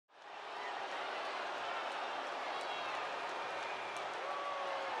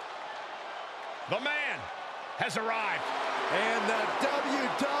The man has arrived. And the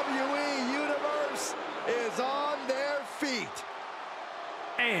WWE Universe is on their feet.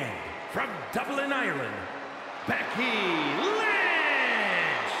 And from Dublin, Ireland, Becky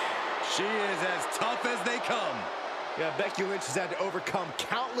Lynch. She is as tough as they come. Yeah, Becky Lynch has had to overcome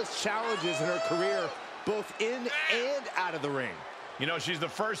countless challenges in her career, both in and out of the ring. You know, she's the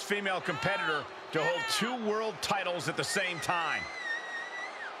first female competitor to hold 2 world titles at the same time.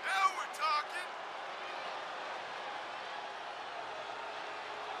 Now we're talking.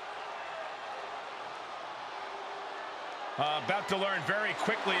 About to learn very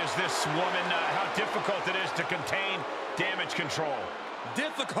quickly as this woman how difficult it is to contain damage control.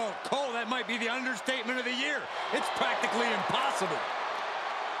 Difficult? Cole, that might be the understatement of the year. It's practically impossible.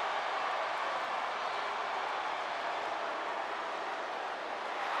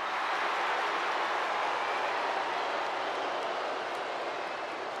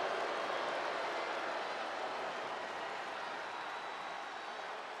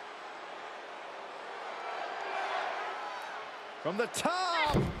 From the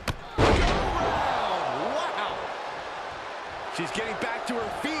top, go round. Wow. She's getting back to her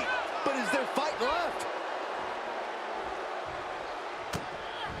feet, but is there fight left?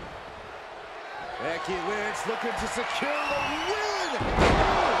 Becky Lynch looking to secure the win.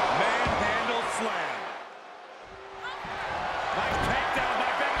 Manhandle slam. Nice takedown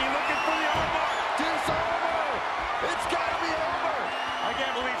by Becky, looking for the armbar. Disarmer. It's got to be over. I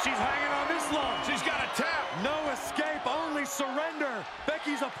can't believe she's hanging on this long. She's got a tap. No escape, only surrender.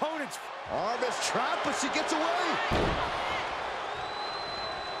 Becky's opponent's Arm is trapped, but she gets away.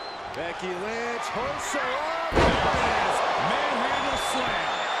 Becky Lynch hooks her up. manhandle slam.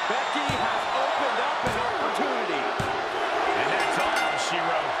 Becky has opened up an opportunity. And that's all she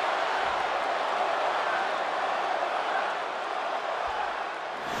wrote.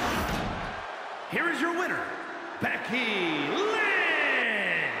 Here is your winner, Becky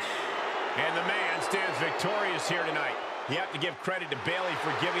Lynch. And the man stands victorious here tonight. You have to give credit to Bayley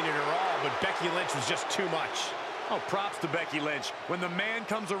for giving it her all, but Becky Lynch was just too much. Oh, props to Becky Lynch. When the man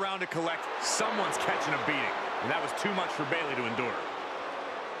comes around to collect, someone's catching a beating. And that was too much for Bayley to endure.